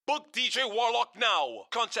Book DJ Warlock now.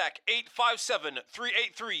 Contact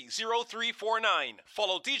 857-383-0349.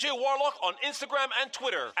 Follow DJ Warlock on Instagram and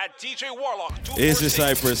Twitter at DJ Warlock. Easy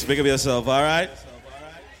Cypress, big up yourself, all right?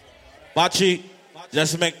 Bachi,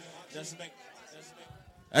 just make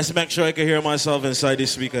sure I can hear myself inside the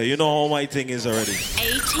speaker. You know how my thing is already. 18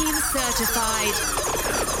 certified.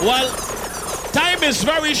 Well, time is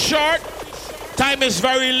very short. Time is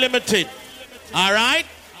very limited. All right?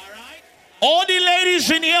 All the ladies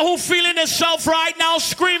in here who feeling themselves right now,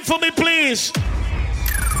 scream for me, please.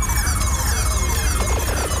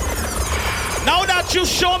 Now that you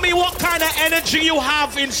show me what kind of energy you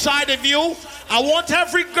have inside of you, I want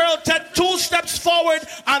every girl to take 2 steps forward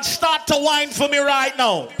and start to whine for me right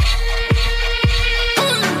now.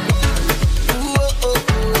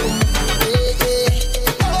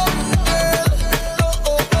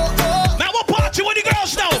 Now we'll party with the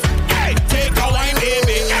girls now. Hey, take a whine,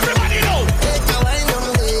 baby. Everybody know.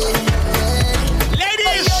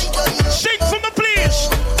 Ladies, sing for me, please.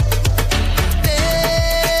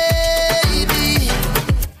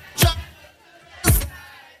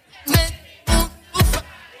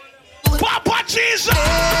 Papa Jesus!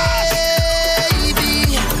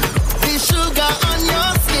 Baby, the sugar on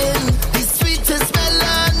your skin, the sweetest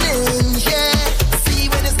melanin, yeah. See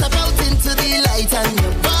when you step out into the light and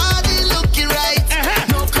your body looking right.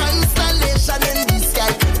 No constellation in the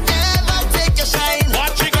sky could ever take your shine.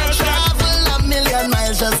 Watch it, girls, travel a million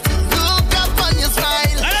miles just to look up on your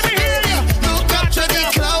smile. Let me hear you. Look up to the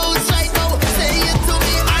clouds right now. Say it to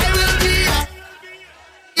me, I will be.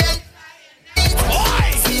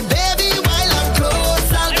 See, baby, while I'm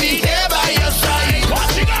close, I'll be here by your side.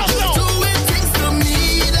 Doing things to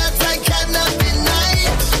me that I cannot deny.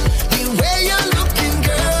 The way you're looking,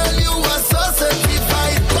 girl, you are so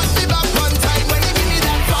certified. Put me back one time when you give me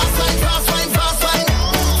that fast wine, fast wine, fast wine.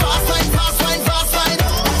 Fast wine, fast wine, fast wine.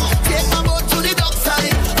 Take my boat to the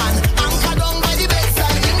dockside and anchor down by the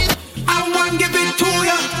bedside. Give me I want give it to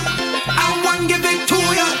ya. I want give it to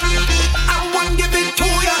ya. I want give it to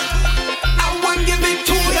ya. I want give it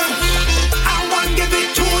to ya. I want give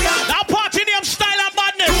it to ya. Now party name style and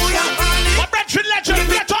badness. To ya. My brethren legend,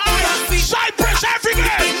 get to Cypress every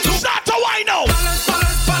day. Start to whine now. Balance,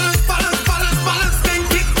 balance, balance, balance, balance, balance. Then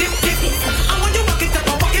tick, tick, tick. I want you walk it up,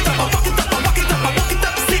 walk it up, walk it up, walk it up, walk it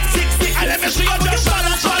up. 6, 6, 6. And let me see you just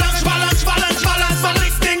balance, balance, balance, balance, balance,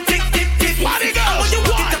 balance. Then tick, tick, tick. Body girls. I want you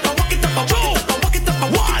walk it up, walk it up, walk it up, walk it up,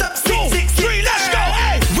 walk it up. 6, 6, 3, let's go.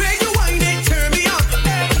 Hey. Where you whine it, turn me up.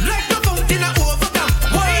 Like the fountain of overcome.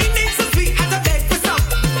 Wine it so sweet as a bed for some.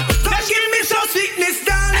 Come give me some sweetness,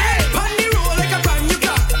 darling. Pon the roll like a brand new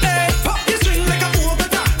car. Pop the string like a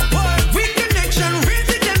Bogota. With connection, raise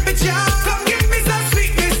the temperature. Come give me some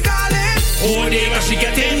sweetness, darling. Oh, they got she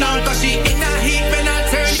getting on, cause she in a heat when I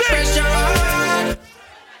turn the pressure on.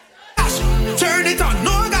 Gosh, turn it on,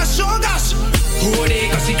 no gosh, oh gosh. Oh, they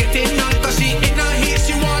got she getting on, cause she in a heat,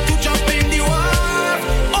 she want to jump in the water.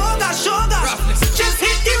 Oh gosh, just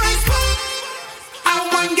hit the right spot. I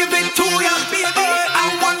want give it to ya, baby.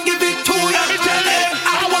 I want give it to ya. I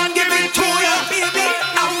want give it to ya, baby.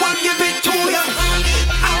 I want give it to ya.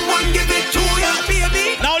 I want give it to ya,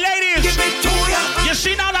 baby. Now, ladies, Give it to ya. you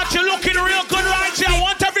see now that you're looking real good right here. I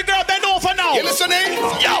want every girl bend over now. You listening?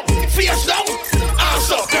 Yo, face down, ass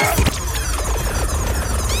up, girl.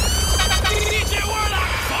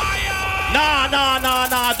 Nah,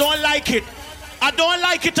 I don't like it. I don't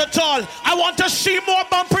like it at all. I want to see more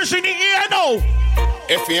bumpers in the air now.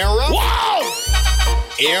 If you ain't right, Wow!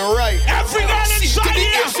 ain't right. Every girl See inside to the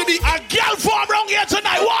here. S to the A girl form round here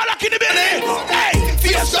tonight. Warlock in the building. Hey!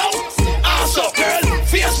 Face down, ass up, girl.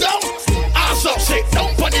 Face down, ass up. Sit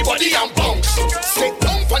down for the body and bounce. Sit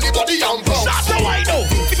down for the body and bounce. Start to whine now.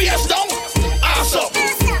 Face down, ass up.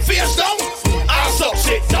 Face down, ass up.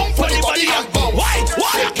 Sit down for the body and bounce. Why?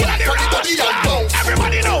 Sit down for the body and bounce.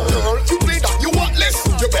 Everybody know. Girl, you play that, you want less.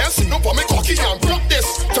 You better sit down for me cocky and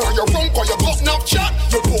practice. Turn your round cause you got enough chat.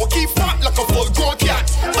 Your pokey fat like a full grown cat.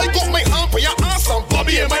 I got my hand for your ass and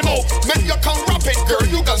bobby in my mouth. Make you come rap it, girl,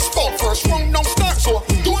 you can spout. First round now start, so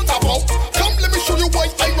don't tap out. Come, let me show you why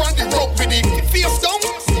I run the rope with it. Face down,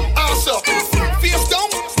 ass up. Face down,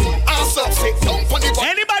 ass up. Sit down for the body.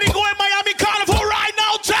 Anybody going Miami Carnival right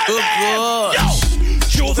now? Tell Good them. boy. Yo,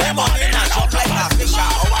 Juve morning and out like a fish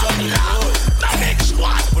out of the road. the big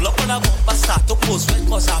squad. Pull up on a bumper, start to pose when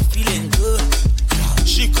cause I'm feeling good.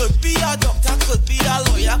 She could be a doctor, could be a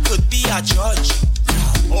lawyer, could be a judge.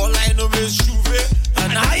 All I know is Juve,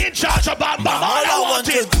 and I in charge of Bam Bam. all I want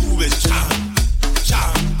to do is jam,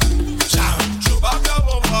 jam, jam. Chewbacca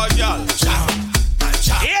bumper, girl, jam,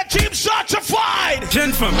 jam. A-Team certified.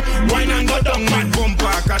 Gentlemen, wine and go down, man,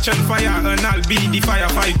 bumper, catching fire and I'll be the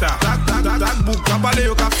firefighter. That book, kabale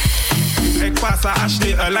yo kap. Ek passe à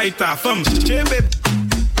acheter un lighter. Femme, chebe.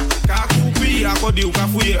 Ka coupi, akodi ou ka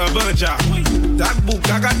fouiller un banja. That book,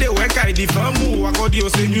 kagade wek I di femme ou akodi ou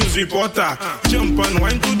se news reporter. Jump and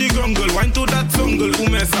wine to the jungle, wine to that jungle. Ou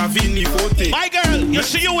men sa fini kote. My girl, you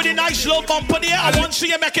see you with a nice little bumper there. I want to see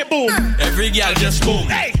you make it boom. Every girl just boom.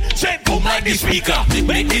 Hey, say Boom like the speaker.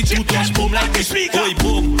 Make the two touch boom like the speaker. Oi,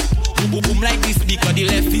 boom. Boom, boom like the speaker. The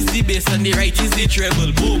left is the bass and the right is the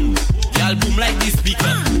treble. Boom. Y'all boom like the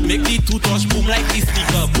speaker. Make the two touch boom like the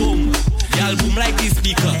speaker. Boom. Y'all boom like the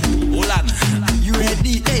speaker. Hold on. You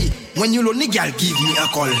ready? Hey, when you lonely, girl, give me a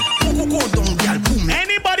call. Go down, girl, boom.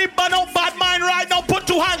 Anybody burn out bad mind right now? Put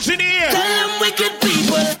two hands in the air. Tell them wicked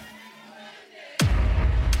people.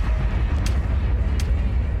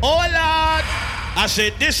 Oh Lord, I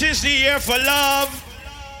said this is the year for love.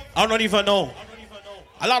 I don't even know.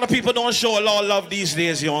 A lot of people don't show a lot of love these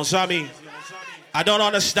days, you know what I mean? I don't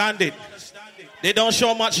understand it. They don't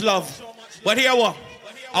show much love. But here what?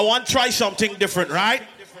 I want to try something different, right?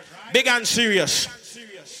 Big and serious.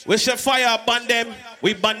 We set fire upon them,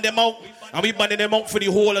 we ban them out, and we banning them out for the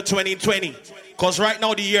whole of 2020. Because right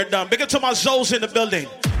now the year done. Big up to my Zoes in the building.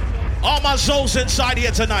 All my Zoes inside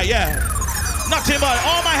here tonight, yeah. Nothing but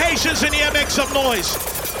all my Haitians in here make some noise.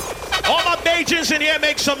 All my Bajans in here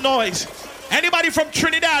make some noise. Anybody from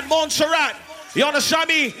Trinidad, Montserrat, you understand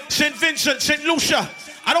me? St. Vincent, St. Lucia.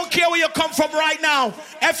 I don't care where you come from right now.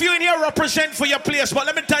 If you in here represent for your place, but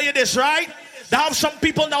let me tell you this, right? There have some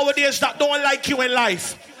people nowadays that don't like you in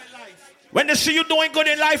life. When they see you doing good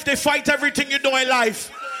in life, they fight everything you do in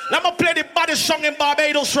life. Let me play the baddest song in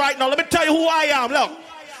Barbados right now. Let me tell you who I am. Look,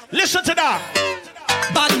 listen to that.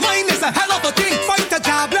 Bad mind is a hell of a thing. Fight the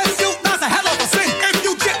job, bless you, that's a hell of a sin. If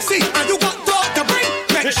you gypsy and you got dog to bring,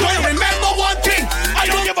 make sure you remember one thing. I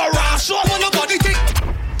don't give a ras what nobody think.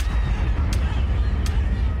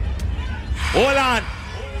 Hold on.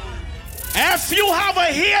 If you have a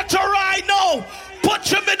hater right now,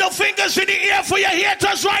 put your middle fingers in the air for your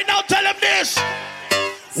haters right now. Tell them this.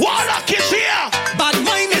 Warlock is here. Bad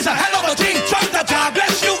mind is a hell of a thing. Fight the job,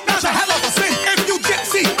 bless you, that's a hell of a sin. If you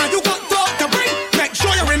gypsy and you got dog to bring, make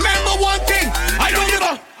sure you remember one thing. I don't give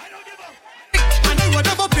a. And I would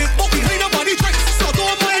never big, but behind nobody tricks. So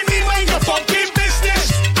don't mind me, mind your fucking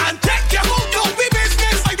business. And take your whole don't be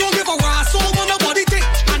business. I don't give a ras what nobody think.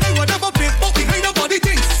 And I would never big, but behind nobody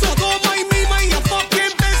thinks. So don't mind me, mind your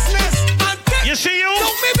fucking business. And take You see you?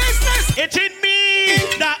 don't be business. It's in me.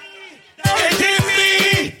 That. It's in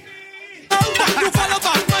me. You follow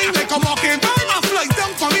back mine like a mockingbird. I fly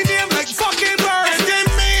down for me name like fucking bird. It's in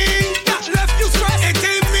me that left you stressed. It's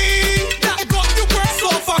in me that got you pressed. So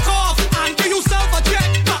fuck off and give yourself a check.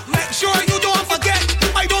 But make sure you don't forget.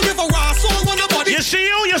 I don't give a ras all when nobody. You see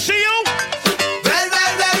you? You see you? Well.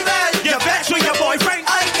 You vex with your boyfriend.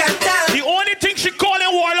 I can tell. The only thing she calling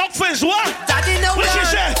Warlock for is what? Daddy no What she word.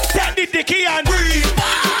 say? Take the dicky and breathe.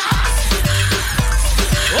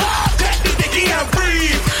 Oh, take the dicky and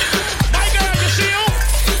breathe. My girl, you see you?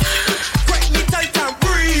 Break me tight and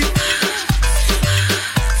breathe.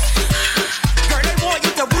 Girl, I want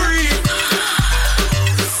you to breathe.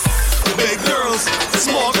 Big girls,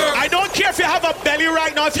 small girls. I don't care if you have a belly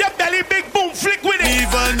right now. If your belly big, boom, flick with it.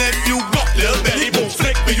 Even if you got little belly boom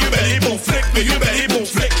flick, me you belly boom flick, me you belly boom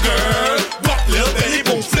flick, girl. Got little belly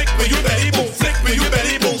boom flick, me you belly boom flick, me you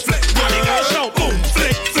belly boom flick, girl. Boom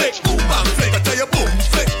flick, flick, boom and flick. I tell you boom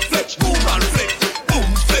flick, flick, boom and flick, boom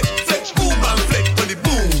flick, flick, boom and flick. When the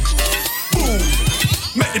boom, boom,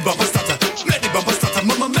 make the bumper starter,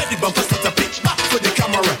 mama, make the bumper starter. Pitch back for the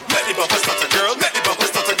camera, make the bumper starter, girl, make the bumper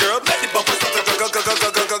starter, girl, make the bumper starter,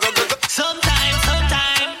 go. Sometimes,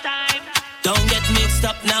 don't get mixed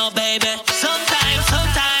up now, baby. Sometimes,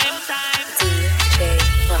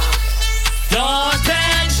 don't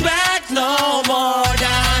expect no more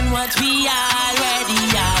than what we already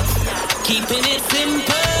have. Keeping it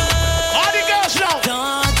simple. All the girls now.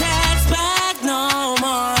 Don't expect no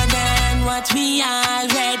more than what we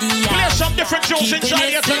already Play have. some different jokes Keeping inside it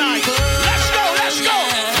here tonight. simple. Let's go.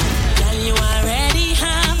 Girl, you already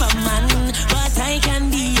have a man, but I can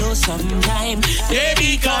be yours sometime.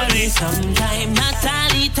 Baby, call me sometime, not all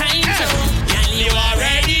the time. So, girl, you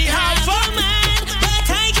already have a man, but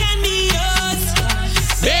I can be yours.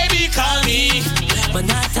 Baby, call me, but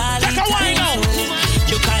not all the Take a wine time. now.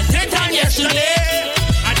 So, you can't take on yesterday,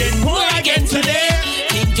 and then more again today.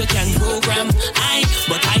 Think you can program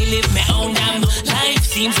but I live my own damn life.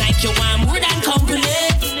 Seems like you want more than company.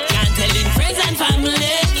 Can't tell in friends and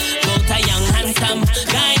family. Both a young handsome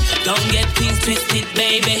guy. Don't get things twisted,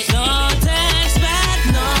 baby. Don't expect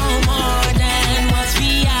no more than what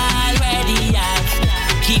we already have.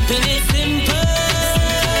 Keep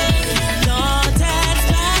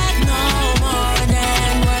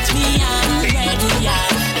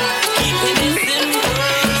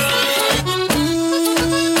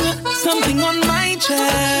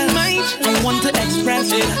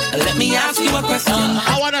Let me ask you a question.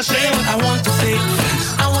 I wanna say what I want to say.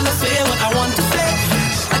 I wanna say what I want to say.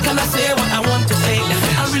 I cannot say what I want to say.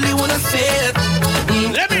 I really wanna say it.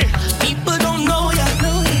 Let me. People don't know you,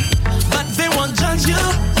 but they won't judge you.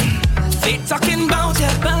 They talking about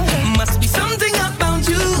you, must be something about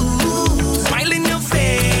you. Smile in your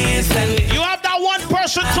face and you have that one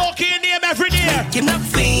person talking in him every day. Making up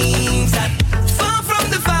things that far from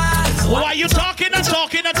the facts. Why are you talking about me?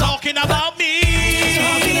 Talking about me.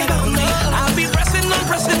 I'll be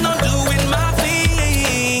pressing on, doing my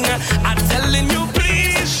thing. I'm telling you,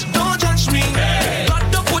 please don't judge me. God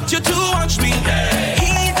don't put you to watch me.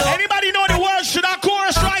 Anybody know the words to that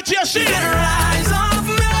chorus right here? See? Get a rise off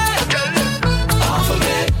me. Off of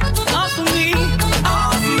me. Off of me.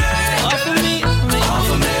 Off me. Off of me. Off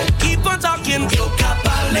of me. Keep on talking. Yo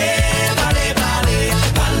capale.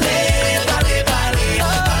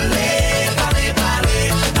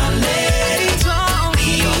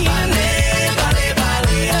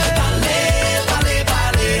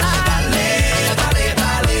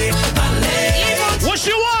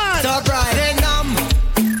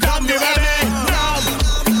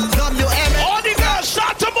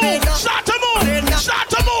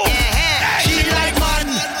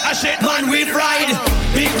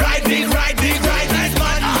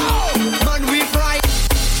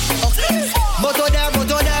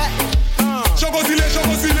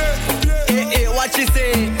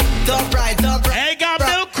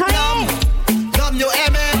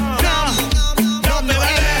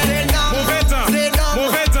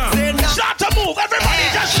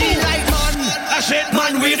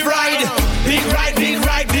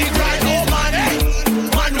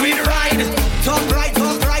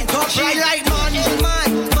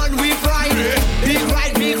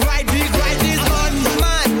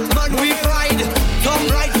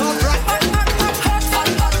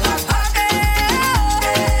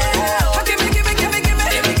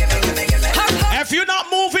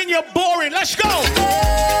 Let's go. I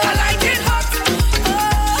like it hot.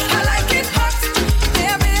 I like it hot.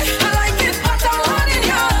 Baby, I like it hot. I want it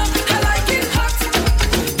hot. I like it hot.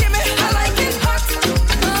 Give me, I like it hot.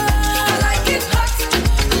 I like it hot.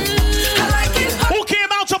 I like it hot. Who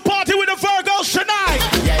came out to party with the Virgos tonight?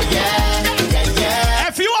 Yeah.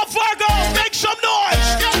 If you are Virgo, make some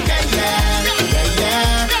noise.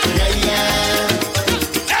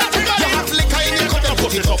 Everybody. You have liquor in your cup, then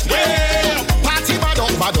put it up. Party bad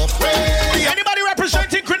up. Anybody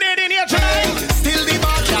representing Grenadian here tonight? Still the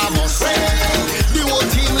bar must the whole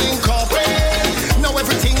team link up. Now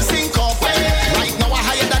everything sync up. Right now we're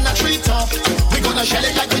higher than a treetop. We're gonna shell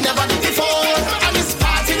it like we never did before. And this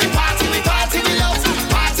party we love. Party we love.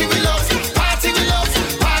 Party we love. Party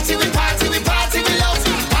we love.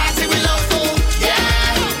 Oh yeah.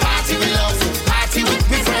 Party we love. Party with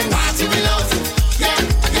my friends. Party we love. Yeah.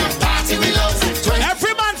 Party we love.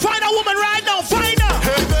 Every man find a woman right now. Find her.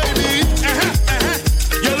 Hey baby.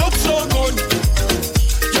 You look so good.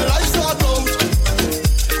 Your life's so good.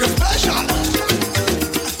 You're special.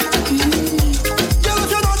 Girl, if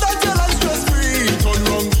you know that your life's stress free, turn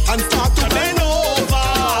round and start to bend over.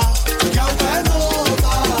 Girl, bend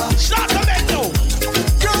over. Start to bend over.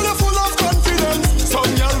 Girl, you're full of confidence.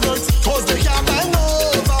 Some girl vex 'cause they can't bend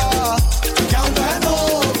over. Girl, bend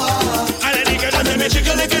over. And then you get And then they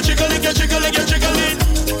jiggle it.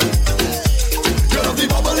 Girl, the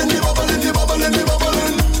bubbling.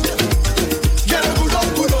 Girl, you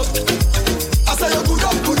good up. I say you good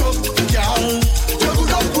up. Girl, you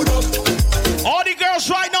good up. all the girls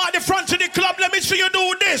right now at the front of the club. Let me see you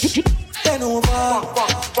do this. Bend over.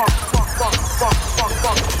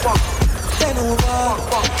 Bend over.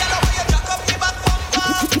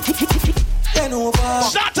 Bend over.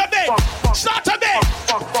 Start a bit.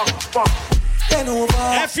 Bend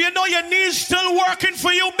over. If you know your knees still working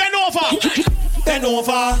for you, bend over. Bend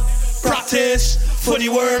over. Practice for the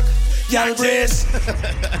work. Y'all brace.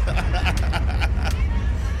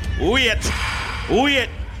 Wait.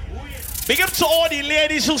 Big up to all the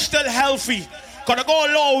ladies who still healthy. Gonna go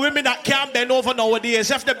along with women that can't bend over nowadays.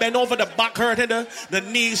 If they bend over, the back hurting, the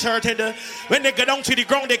knees hurting. When they get down to the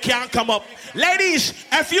ground, they can't come up. Ladies,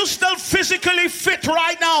 if you still physically fit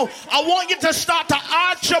right now, I want you to start to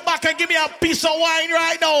arch your back and give me a piece of wine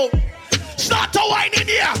right now. Start to wine in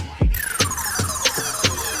here.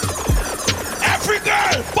 Every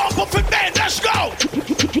girl, bump up and bend. Let's go.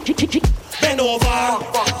 Bend over.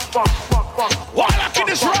 Why like in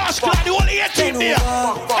this rascal? The whole 18 there.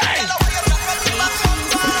 Hey.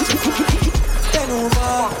 Bend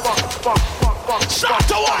over. Start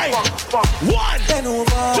to wine. 1,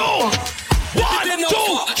 2, 1,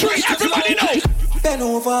 2, 3. Everybody know. Bend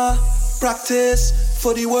over. Practice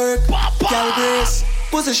for the work. Y'all brace.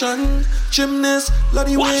 Position, gymnast, love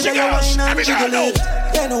the way that you whine and jiggle it.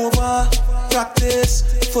 Bend over, practice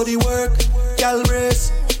for the work, gal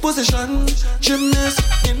brace. Position, gymnast,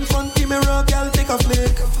 in front the mirror, gal take a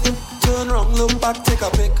flick. Turn round, look back, take a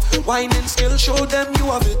pic. Whining skill, show them you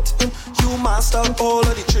have it. You master all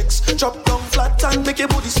of the tricks. Drop down flat and make your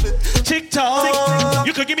booty split. TikTok.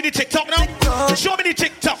 You can give me the TikTok now? TikTok. Show me the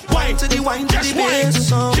TikTok. Wine to the wine, to just the bass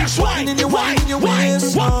song. Just wine. In your wine, in your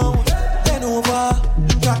waist song. Bend over,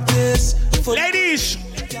 practice. Ladies,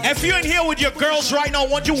 if you're in here with your girls right now,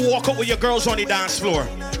 won't you walk up with your girls on the dance floor?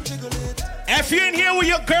 If you're in here with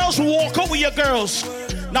your girls, walk up with your girls.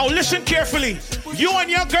 Now listen carefully. You and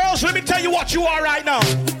your girls, let me tell you what you are right now.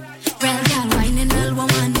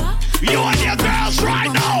 You and your girls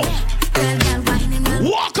right now.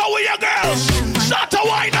 Walk out with your girls. Start to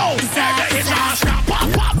wine now. Snap, pop,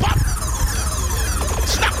 pop, pop.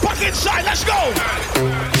 Snap back inside, let's go.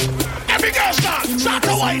 Every girl start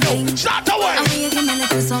to wine now. Start to wine.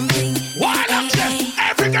 Wine up there.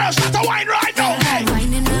 Every girl start to wine right now. Hey.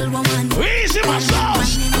 Easy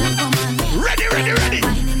massage. Ready.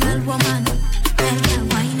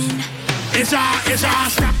 It's a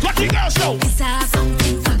snap. What you girls know?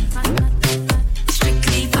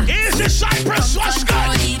 Easy Cypress, what's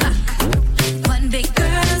good? One big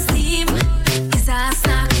girl's team. It's a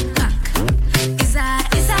snap back. It's a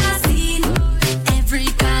scene. Every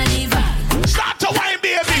carnival. Start to wine,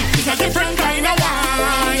 baby. It's a different kind of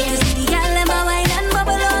wine. See the girl them a wine and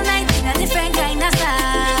bubble all night in a different kind of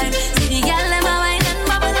style. See the girl them a wine and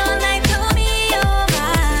bubble all night. To me, oh my.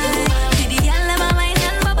 See the girl them a wine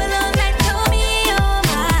and bubble all night. To me, oh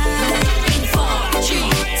my. In 4, 3,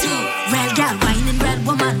 2. Red girl whining, red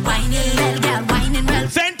woman whining. Red girl whining, red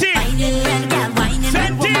Fenty. whining. Red girl whining,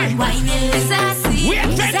 red woman whining. It's a scene. We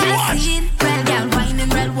have Fenty watch. Red girl whining,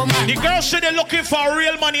 red woman. The girl said they're looking for a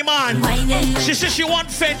real money man. She said she want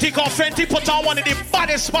Fenty, cause Fenty put on one of the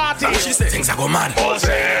baddest parties. She said things are go mad. Less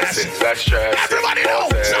stress. Everybody know.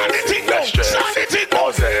 Sound the thing now. Sound the thing now.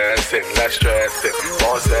 Less stress.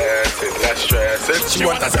 She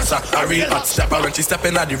want a zessa, a real hot stepper. When she step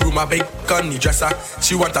in the room, a big gunny dresser.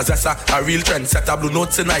 She want a zessa, a real trendsetter. Blue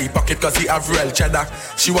notes in her pocket cause he have real cheddar.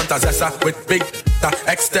 She want a zessa with big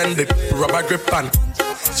extended rubber grip and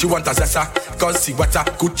she want a zessa cause she wetter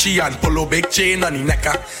Gucci and polo big chain on the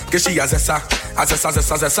necker. Cause she a zessa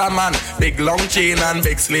man. Big long chain and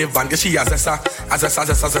big slave van. Cause she a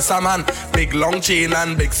zessa man. Big long chain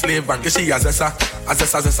and big slave van. Cause she a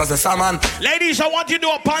zessa man. Ladies, I want you to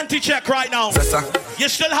do a panty check right now. Zessa. You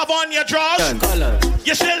still have on your drawers?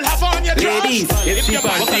 You still have on your drawers? Ladies, if she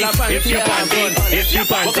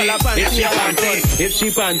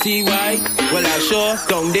panty, why? Well, I sure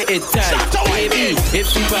don't get it tight. Baby, if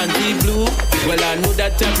she panty blue, well, I know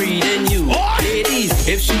that I'm breathing you. Ladies,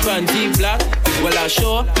 if she panty black, well, I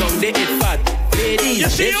sure don't get it fat.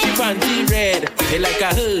 Ladies, if she panty red, it like a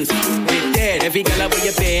hearse, it dead. Every girl with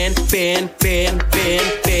your pen.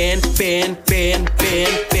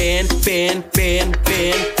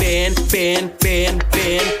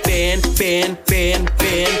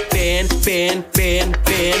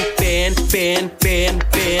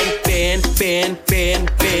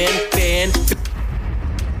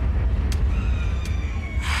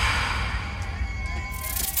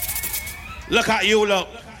 Look at you, look.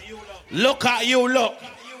 Look at you, look.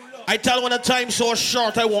 I tell when the time's so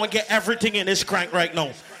short, I won't get everything in this crank right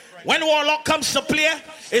now. When Warlock comes to play,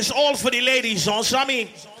 it's all for the ladies, you know what I mean?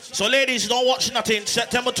 So ladies, don't watch nothing.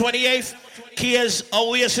 September 28th, Kia's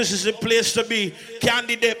Oasis is the place to be.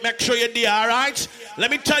 Candidate, make sure you're there, alright?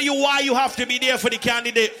 Let me tell you why you have to be there for the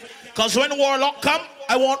candidate. Because when Warlock come,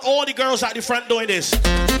 I want all the girls at the front doing this.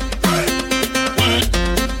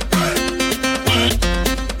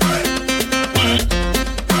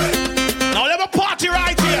 Now let me party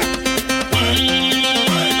right here.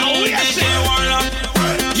 Now we are saying Warlock.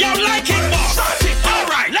 You like it, boss?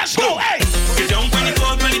 Alright, let's go, hey! You jump when it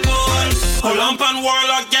goes. Hold on pan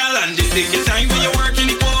Warlock, gal, and this take your time when you work in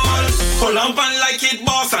the pool. Hold on pan like it,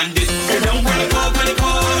 boss, and this. You jump when it goes.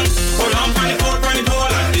 Hold on pan the pool,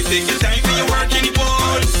 and this take your time when you work in the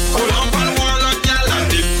pool. Hold on pan Warlock, gal, and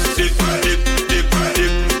dip.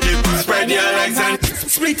 Spread your legs and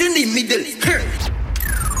split in the middle. 18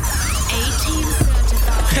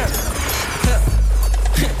 certified.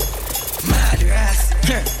 Madras.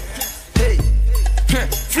 Hey.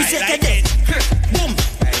 Free second. Boom.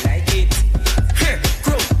 I like it.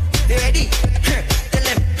 Crow. They ready? Tell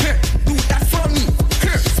them. Do that for me.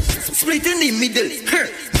 Split in the middle.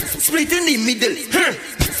 Split in the middle.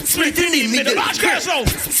 Split in the middle.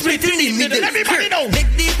 Split in the middle. Everybody know.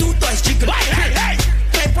 Make the two toys jiggle. Hey.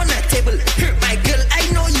 Type on that table. My girl, I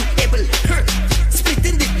know you able. Split in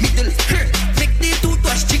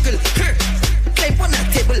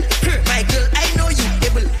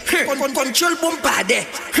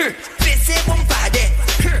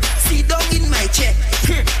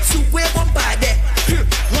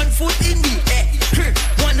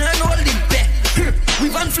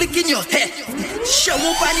your head. Show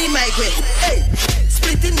up on the migrate. Hey,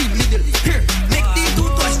 split in the middle. Make the two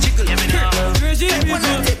toes jiggle. Crazy people.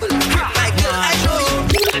 My girl, I show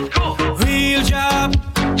you. Real job.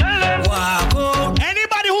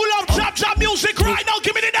 Anybody who love chop music right now,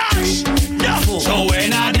 give me the dance. Yeah. So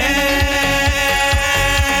when I dead,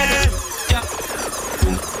 yeah.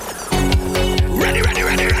 Ready.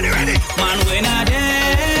 Man, when I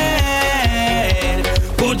dead,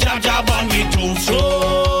 put jab on me too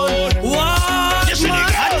soon. What? Listen,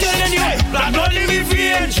 Man, I'm telling you, black blood in me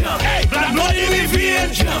vein, black blood in me vein,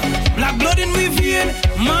 black blood in me vein.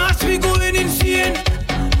 Mass we going insane.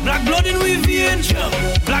 Black blood in me vein,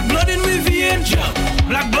 black blood in me vein,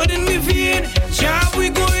 black blood in me vein. Jab we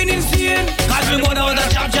going insane. Cause we go down with a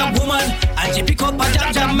jab woman, and she pick up a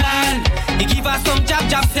jab man. He give her some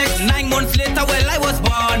jab sex. 9 months later, well I was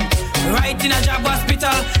born, right in a jab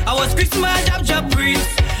hospital. I was Christmas jab priest.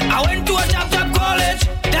 I went to a jab college.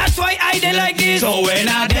 That's why I did like this. So when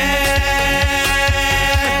I dead,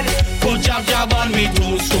 put jab on me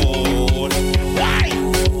too soon. Why?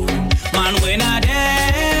 Man, when I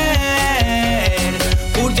dead,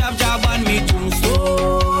 put jab on me too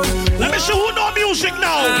soon. Let me see who know music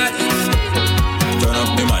now. Turn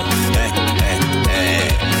up the mic.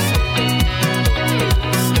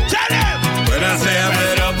 Tell him. When I say I'm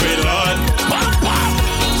fed up with all,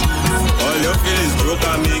 all you feel is broke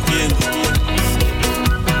and making.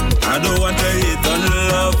 I don't want to hate on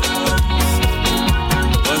love,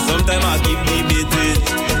 but sometimes I keep debating.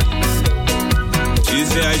 She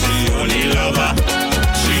say she only lover,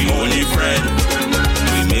 she only friend.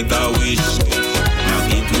 We make a wish, now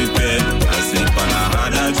eat with pen. I sleep and I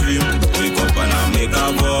had a dream, wake up and I make a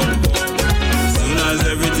vow. Soon as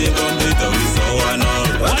everything complete, we saw one all.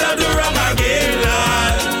 What I do wrong again,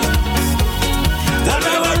 lad? Tell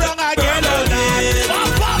me what wrong again, lad?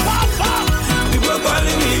 People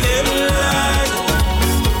calling me devil, lad.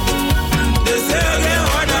 They say again,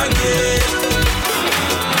 what again?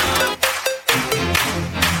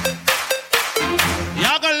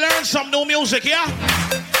 Y'all gonna learn some new music, yeah?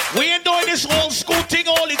 We ain't doing this old school thing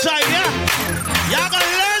all the time, yeah? Y'all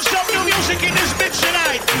gonna learn some new music in this bitch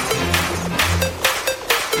tonight.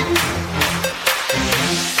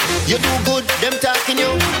 You do good, them talking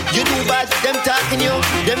you. You do bad, them talking you.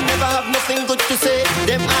 Them never have nothing good to say.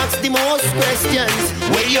 Them ask the most questions.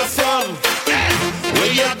 Where you from?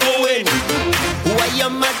 Where you going? Who are your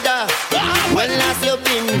mother? When last you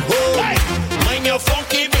been home? Mind your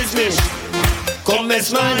funky business. Come, man,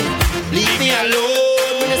 leave me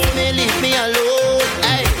alone. Listen me, leave me alone.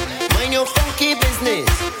 Hey, mind your funky business.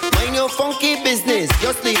 Mind your funky business.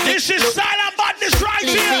 Just leave me alone. This is silent badness right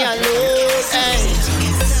Leave here. me alone. Hey.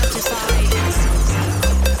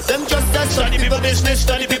 Them just a study people business,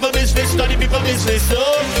 study people business, study people business.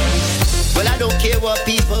 Oh. Well, I don't care what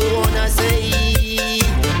people wanna say.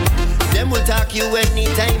 Them will talk you any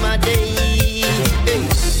time of day. Hey.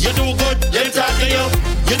 You do good, them talk to you.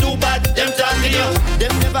 You do bad, them talk to you.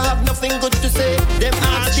 Them never have nothing good to say. Them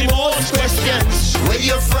ask the most questions. Where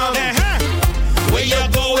you from? Where you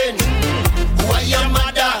going? Who are your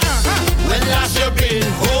mother? When last you been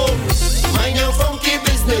home? Mind your funky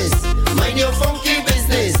business. Mind your funky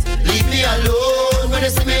business. Leave me alone. When you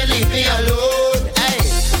see me, leave me alone. Hey,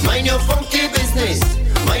 mind your funky business.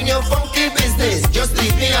 Mind your funky business. Just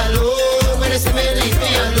leave me alone. When you see me, leave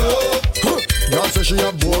me alone. God say she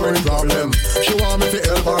a boring problem. She want me to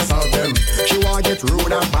help her solve them. She want get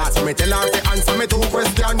rude and fast. So me tell her to answer me 2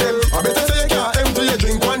 questions them. I better say you can't empty your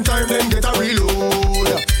drink one time, then get a reload.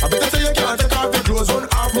 I better say you can't take off the clothes on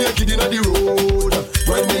half naked in the road.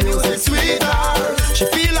 When the music sweeter, she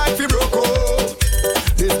feel like she broke out.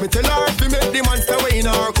 This me tell her to make the monster way in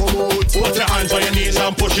her come out. Put your hands on your knees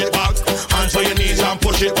and push it back. Hands on your knees and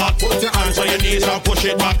push it back. Put your hands on your knees and push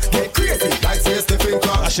it back. Get crazy like say Stephen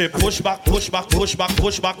Clark. I say push back, push back, push back,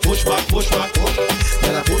 push back, push back, push back.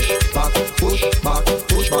 Then I push back, push back,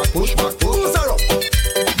 push back, push back. Push her up.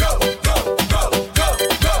 Go, go, go, go,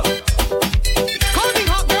 go. All the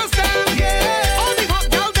hot girls down, yeah. All the hot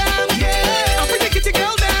girls down, yeah. I'm pretty kitty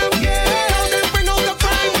girl down, yeah. Tell them bring out the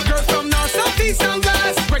fine girls from north, south, east, and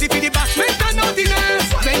west. Ready for the bashment and naughtiness.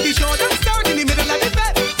 Then the show them start in the middle of the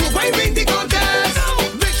bed. Who going win the contest?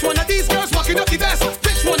 Which one of these girls walking up the best?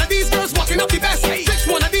 Which one of these girls walking up the best? Which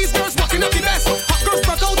one of these girls walking up the best? Hot girls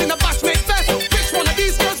brought out in a bashment fest. Which one of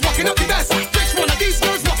these girls walking up the best? Which one of these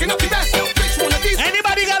girls walking up the best?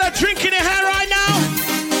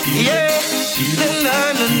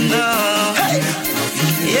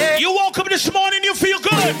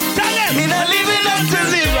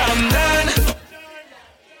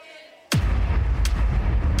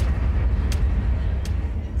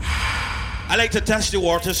 I like to test the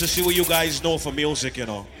waters to see what you guys know for music, you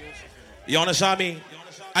know. You understand me?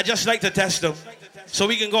 I just like to test them. So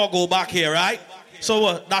we can go back here, right?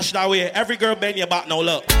 So dash that way. Every girl bend your back now,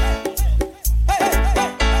 look.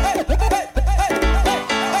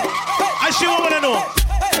 I see what I want to know.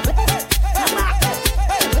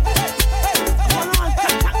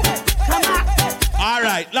 All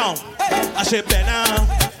right, now. I say, Benna.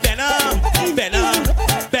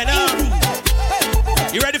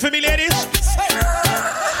 You ready for me, ladies?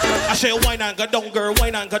 I say, wine and go down, girl,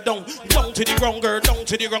 wine and go down. Down to the ground, girl, down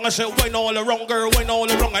to the ground. I say, wine all around, girl, wine all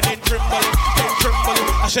around. And then tremble.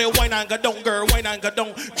 I say, wine and go down, girl, wine and go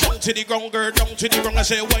down. Down to the ground, girl, down to the ground. I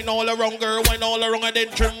say, wine all around, girl, wine all around. And then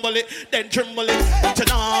tremble it.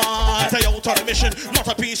 Tonight, I out on a mission. Not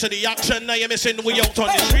a piece of the action. Now you're missing. We out on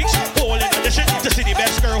the streets. All in addition to see the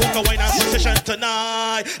best girl who can wine and position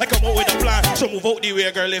tonight. I come out with a plan. So move out the way,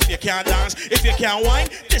 girl, if you can't dance. If you can't wine,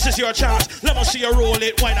 this is your chance. Let me see you roll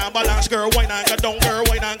it. Wine and balance, girl, wine and go down, girl,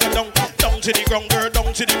 wine and go down. Down to the ground, girl,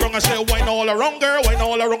 down to the ground. I say, wine all around, girl, wine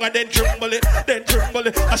all around. And then tremble it. I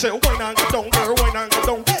say, wine and go down, girl, wine and go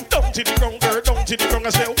down. Down to the ground, girl, down to the ground. I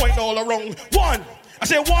say, wine all around. One. I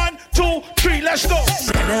say 1, 2, 3, let's go.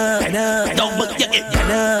 Don't book your it.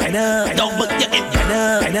 Don't book your it.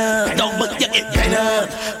 Don't book your it.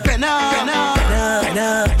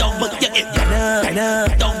 Don't book your it.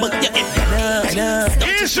 Don't book your it.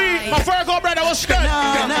 Easy, my Virgo brother was good.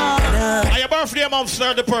 On your birthday month,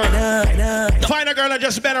 stir the pearl. Find a girl and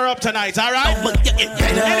just bend her up tonight, alright?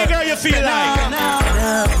 Any girl you feel like.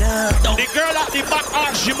 The girl at the back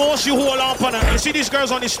arch, the most you hold on for her. You see these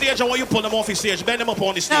girls on the stage, and when you pull them off the stage, bend them up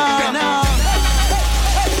on the stage.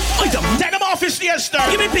 Take them off the stage, stir.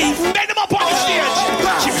 Give me beef. Bend them up on the stage.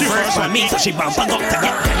 She first one me, so she bump and up to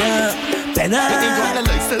get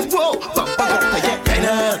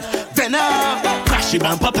crash she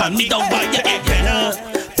bump up and me down by your head.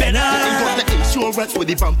 Got the insurance with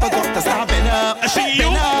the bumper, got the star banner. I see you.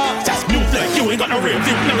 Just move like you ain't got no real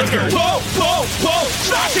deal. Now let's go. Whoa,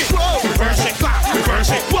 start it. Reverse it, clap,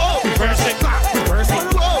 reverse it. Whoa, reverse it, clap, reverse it.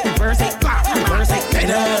 Whoa, reverse it, clap, reverse it.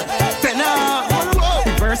 Banner.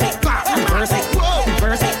 Reverse it, clap, reverse it. Whoa,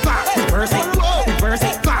 reverse it, clap, reverse it. Whoa, reverse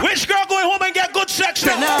it, clap. Which girl going home and get good sex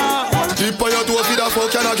now? Keep on your toe for the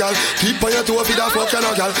fuck and a gal. Keep on your toe for the fuck and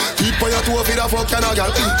a gal. Keep on your toe for the fuck and a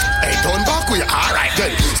gal. Hey, turn back with you. Alright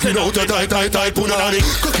then. Skin out your tight punani.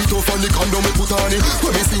 Cock it off on the condom me put on it.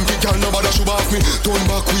 When me sink it, girl, nobody should off me. Turn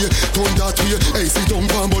back with you, turn that way. Hey, sit down,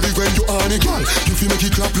 palm body when you on it. Girl, you feel make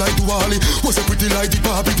it clap like Duali. Was a pretty like the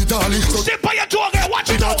Barbie, the dolly. So step on your toe, girl,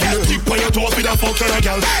 watch it out. Keep on your toe for the fuck and a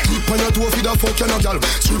gal. Keep on your toe for the fuck and a gal.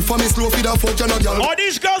 Strip for me slow for the fuck and a gal. Are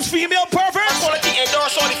these girls female perverts? Quality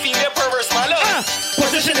endorse all the female perverts, my love.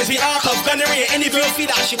 Position is the arc of gunnery. Any girl feel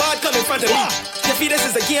that she bad come in front of me. You feel this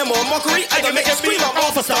is a game or mockery? I can make you scream out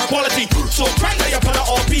all for star quality. So crank that you put an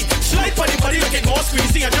RP. Slide for the body like it more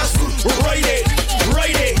squeezy and just ride it. Girl.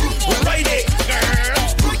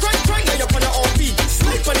 Crank that you put an RP.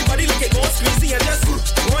 Slide for the body like it more squeezy and just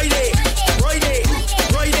ride it.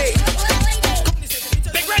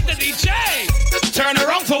 Big Red the DJ. Turn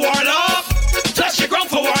around for Warlock. Touch the ground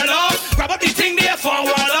for Warlock. Grab up the thing there for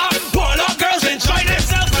Warlock. Warlock girls enjoy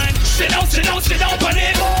themselves, man. Sit down, put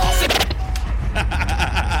it.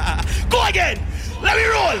 Go again. Let me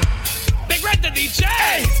roll. Big Red the DJ.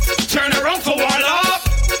 Turn around for Warlock.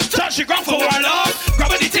 Touch the ground for Warlock.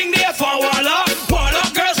 Grab up the thing there for Warlock.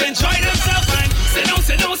 Warlock girls enjoy themselves, man. Sit down,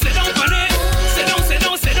 put it. Sit down, put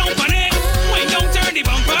it. Wait, don't turn the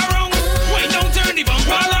bumper around.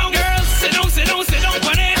 Girls, sit down,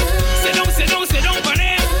 put it. Sit down, put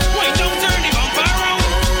it. Wait, don't turn the bumper around.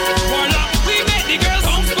 Warlock, we make the girls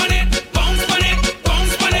bounce on it.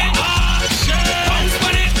 Ah, shit. Bounce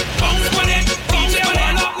on it. DJ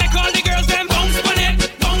Warlock, make all the girls them bounce on it.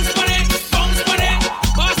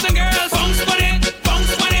 Boston girls, bounce on it.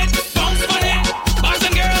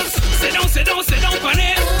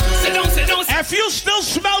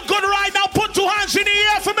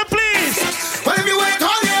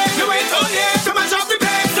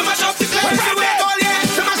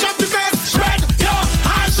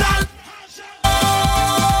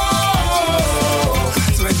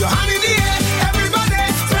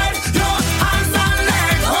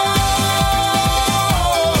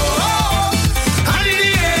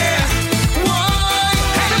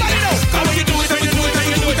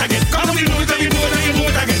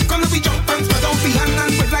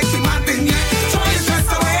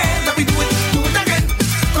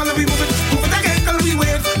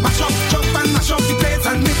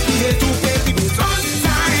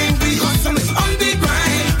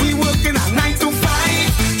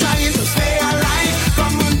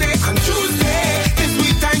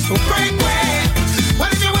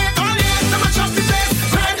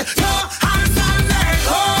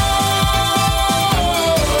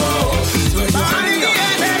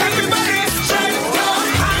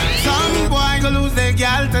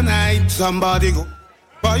 girl tonight. Somebody go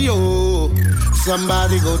for you.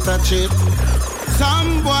 Somebody go touch it.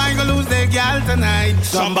 Some boy go lose their girl tonight.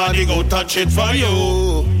 Somebody go touch it for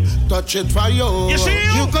you. Touch it for you. You see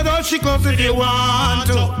you could all she goes if you want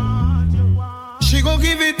to. She go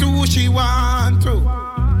give it to who she want to.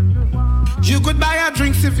 You could buy her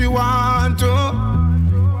drinks if you want to.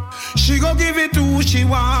 She go give it to who she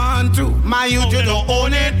want to. My youth, you don't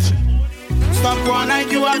own it. Stop one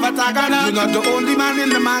like you have a tagana. You're not the only man in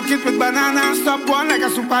the market with banana. Stop one like a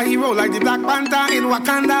superhero, like the Black Panther in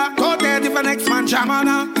Wakanda. Go there if the next man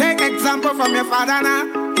jamana. Take example from your father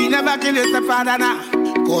now. He never killed his stepfather now.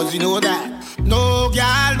 Cause you know that no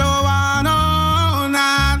girl, no one, no,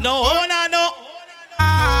 nah. No, no, no.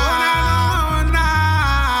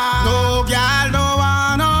 No girl, no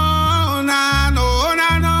one, no, nah. No,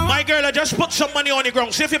 nah, no. My girl, I just put some money on the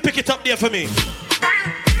ground. See if you pick it up there for me.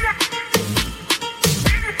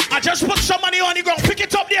 I just put some money on the ground. Pick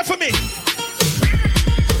it up there for me.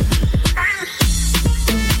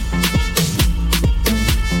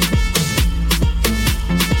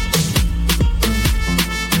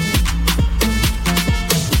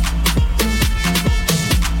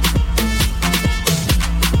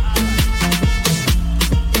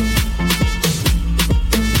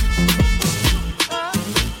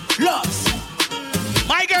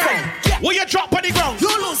 My girl, will you drop on the ground? You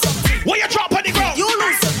lose something. Will you drop on the ground? You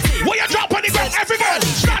lose something. Will you drop on the ground? Every girl,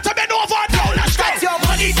 start to bend over now. Let's go. Your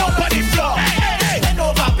money down on the floor. Hey, bend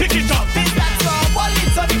over, pick it up. Bend that floor,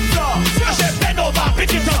 wallet on the floor. I said bend over,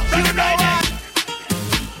 pick it up. Run it right there.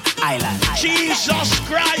 Island. Jesus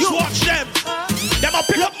Christ, watch them. Them a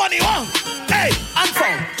pick up money, huh? Hey, I'm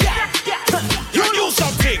found. you lose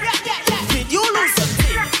something. Did you lose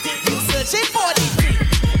something? You searching for the thing.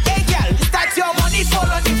 Hey girl, start your money fall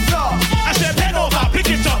on the floor. I said bend over, pick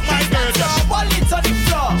it up, my girl. Your wallet on the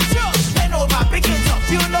floor. Bend over, pick it up.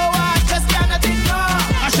 You know I just cannot ignore.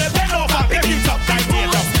 I said bend over, pick it up, right there.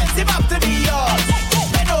 Expensive up to be yours.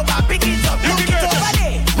 Bend over, pick it up. Look it over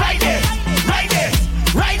there. Right there, right there,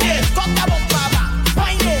 right there. Come down, Baba.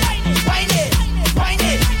 Find it, find it, find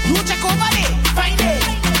it. You check over there. Find it,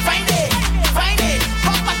 find it, find it.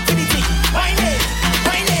 Come back to the thing. Find it,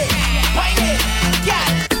 find it, find it. Yeah.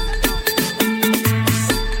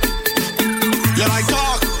 You like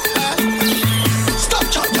talk? Stop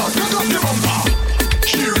chat, y'all. Pick up the bumper.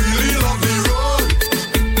 She really love the road.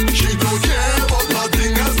 She don't care about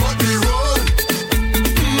nothing else but the road.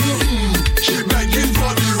 She begging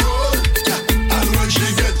for the road. And when she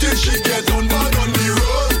get it, she get on bad on the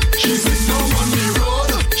road. She sit down on the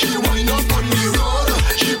road. She wind up on the road.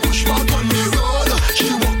 She push back on the road. She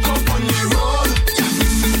walk up on the road.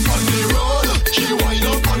 On the road. She wind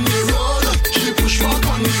up on the road. She push back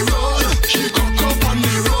on the road. She cock up on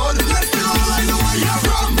the road. Let's go right the way you're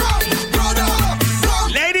from, brother.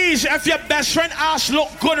 Ladies, if your best friend ass look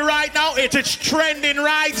good right now, it is trending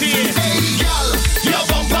right here. Hey, girl, your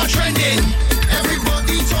bumper trending.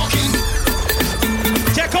 Everybody talking.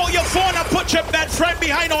 Take out your phone and put your best friend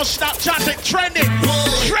behind on Snapchat. It's trending.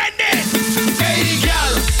 Trending. Hey,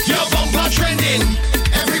 girl, your bumper trending.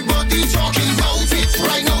 Everybody talking about it.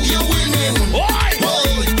 Right now you're winning. Why?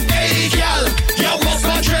 Hey, girl, your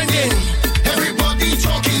bumper trending. Everybody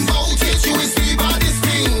talking about it. You will see by this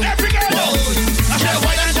thing. Every girl. I said,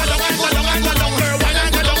 why not go down, go down, go down, girl? Why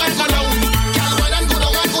not go down, go down? Girl, why not go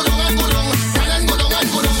down, go down, go down? Why not go down,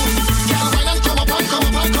 go down? Girl, why not come up and come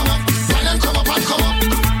up and come up? Why not come up and come up?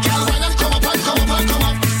 Girl, why not come up and come up and come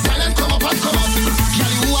up? Why not come up and come up?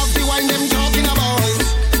 Girl, you have the wine them talking about.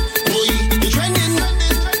 Boy, you trending.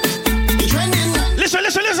 You trending. Listen,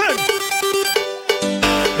 listen, listen.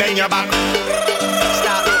 Bend your back.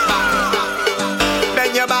 Start look back.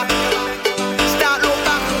 Bend your back. Start look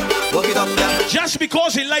back. Walk it up, yeah. Just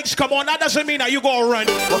because he likes come on, that doesn't mean that you go run.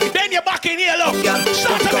 Then you're back in here, look.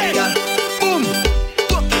 Start again. Boom.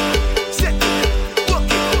 Walk it. Set it. Walk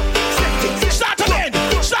it. Set it. Start again.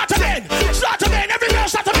 Start again. Start again. Every girl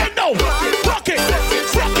start again now. Rock it. Rock it.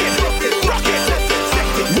 Rock it.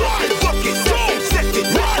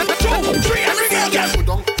 1, 2, 3. Every girl gets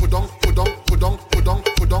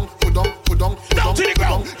down to the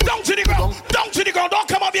ground. Down to the ground. Down to the ground. Don't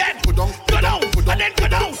come up yet. Go down. And then go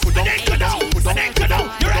down. And then go down. And then go down.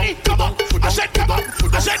 You ready? Come on. I said come on.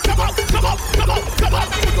 I said come on. Come on. Come on. Come on.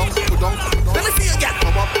 Let me see you again.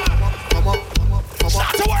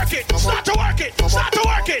 Start to work it. Start to work it. Start to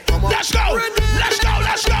work it. Let's go. Let's go.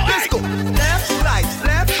 Let's go. Let's go. Left, right,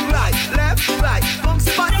 left, right, left, right. From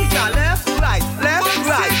Spotify, left, right, left,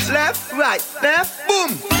 right, left, right, left.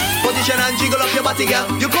 Boom. Position and jiggle up your body, girl.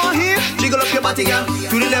 You go here, jiggle up your body, girl.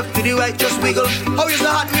 To the left, to the right, just wiggle. How is the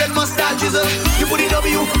hot red mustache jizzle? You put the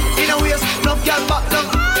W in a waist, enough girl back, no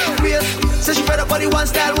the one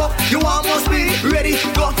style walk. You want more speed, ready,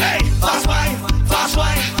 go. Hey, fast wine, fast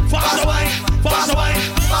wine, fast wine, fast wine,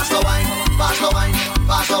 fast wine, fast wine,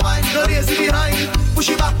 fast wine. No lazy behind. Push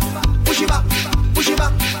it back, push it back, push it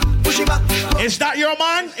back, push it back. Is that your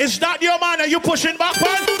man? Is that your man? Are you pushing back,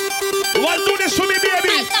 man? Well, do this for me,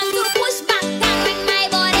 baby. I come to push back down with my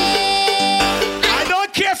body. I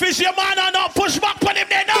don't care if it's your man or not. Push back on him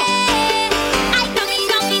there now. I come in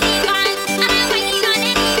down with the man, and I'm waiting on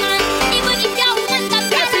any man. Even if you want the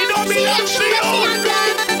girl, if you don't belong to you,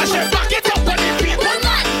 I said back it up on the people,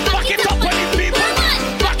 man. Back it up on the people, man.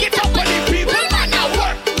 Back it up on the people, man. Now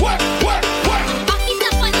work, work, work, work. Back it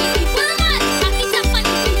up on the people, man. Back it up on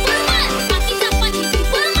the people, man. Back it up on the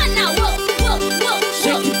people, man. Now work, work, work.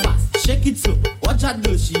 Shake it fast, shake it slow. Watch her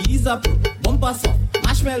do, she is a pro. Bumper soft,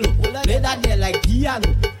 marshmallow. Play that there like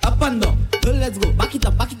piano. Up and down, girl, let's go. Back it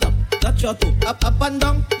up, touch your toe. Up and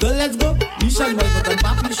down, girl, let's go. Mission boy, but I'm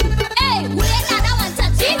back to show. Hey, who let that one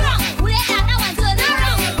touch it wrong? Who let that one turn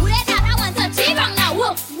around? Who let that one touch it wrong? Now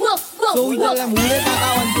whoop, whoop, whoop. So we tell them, who let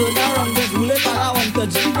that one turn around? Just who let that one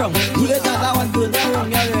touch it wrong? Who let that one turn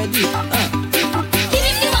around? You're ready. Give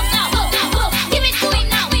him the work now, work now, work. Give it to him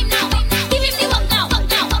now, him now. Give him the work now, work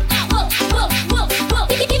now, work now, work, work, work, work.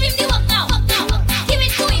 Give him the work now, work now, work. Give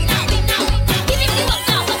it to him now, him now. Give him the work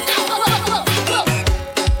now, work now, work, work, work.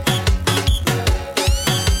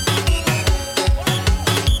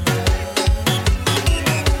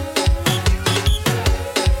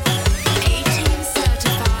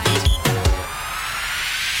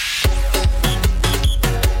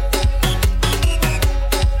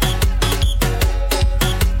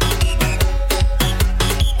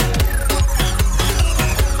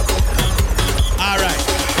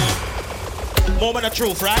 Moment of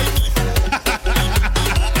truth, right?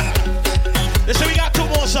 Listen, we got 2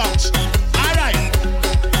 more songs. All right.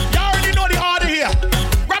 You already know the order here.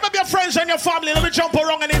 Grab up your friends and your family. Let me jump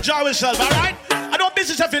around and enjoy yourself, all right? I don't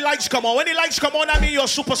business if the lights come on. When the lights come on, I mean you're a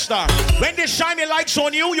superstar. When they shine the lights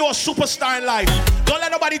on you, you're a superstar in life. Don't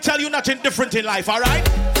let nobody tell you nothing different in life, all right?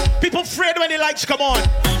 People afraid when the lights come on.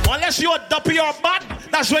 Unless you're duppy or bad,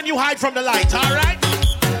 that's when you hide from the light, all right?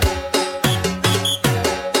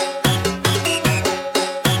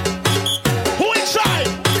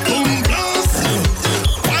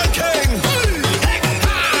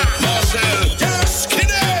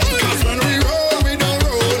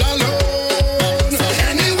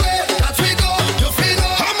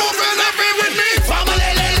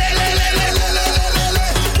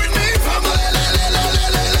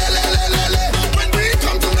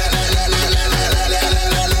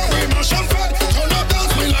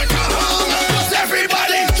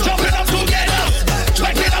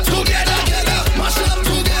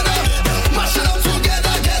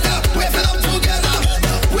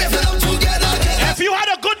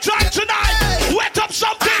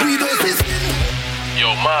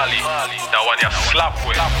 Slap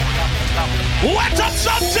with. Wet up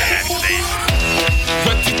something.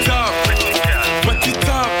 Wet it up. Wet it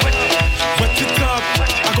up. Wet it up.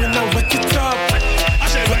 I'm gonna wet it up. I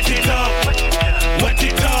said wet it up. Wet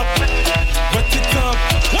it up. Wet it up.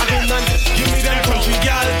 I'm gonna give me them country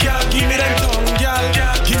gal, gal. Give me them tongue gal,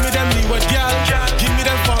 gal. Give me them Leeward gal, gal. Give me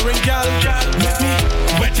them foreign gal, gal. Let me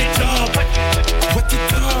wet it up. Wet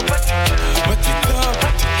it up. Wet it up. Wet it up.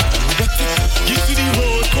 You see the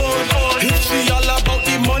road code. If she all about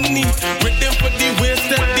the money, with them for the waist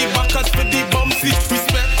and the backers for the bumpy.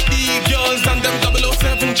 Respect the girls and them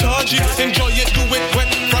 007 charges. Enjoy it, do it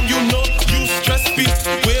wet from you know you stress me.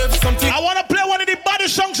 Wave something. I wanna play one of the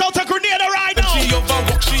baddest songs out of Grenada right now. She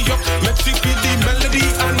overwalk, she up, let she feel the melody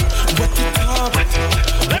and wet it up.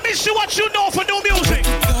 Let me see what you know for new music.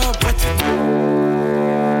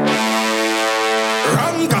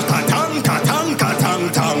 Ram ka tang ka tang ka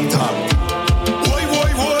tang tang tang.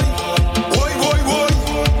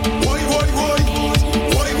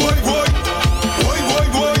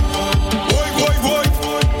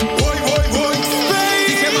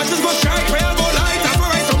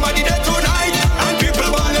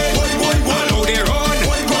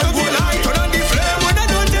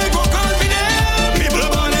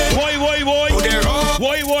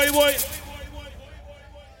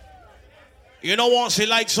 You know, once the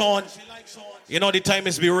lights on, you know the time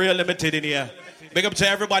is be real limited in here. Big up to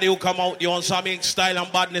everybody who come out. You want something style and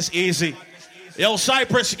badness easy. Yo,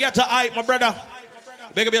 Cypress, get to hype, my brother.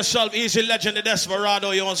 Big up yourself, Easy Legend, the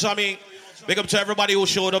Desperado. You want something? Big up to everybody who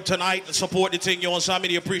showed up tonight and support the thing. You want something?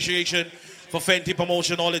 The appreciation for Fenty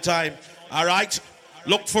promotion all the time. All right?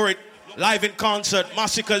 Look for it. Live in concert.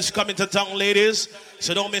 Massacre's coming to town, ladies.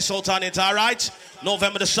 So don't miss out on it, all right?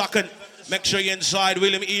 November the 2nd. Make sure you're inside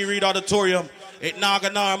William E. Reed Auditorium. It naga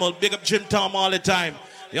normal. Big up Jim Tom all the time.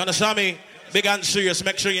 You understand me? Big and serious.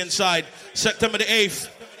 Make sure you're inside. September the 8th.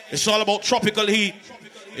 It's all about tropical heat.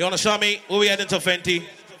 You understand me? Where we heading to, Fenty?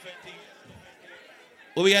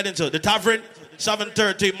 Where we heading to? The Tavern,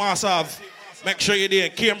 7:30, Mass Ave. Make sure you're there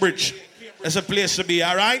in Cambridge. It's a place to be,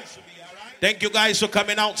 all right? Thank you guys for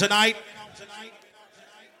coming out tonight.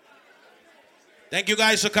 Thank you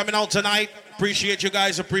guys for coming out tonight. Appreciate you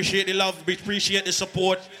guys. Appreciate the love. Appreciate the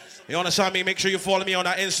support. You understand me? Make sure you follow me on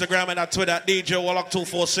our Instagram and our Twitter at DJ Warlock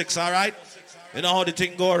 246, all right? You know how the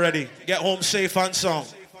thing go already. Get home safe and sound.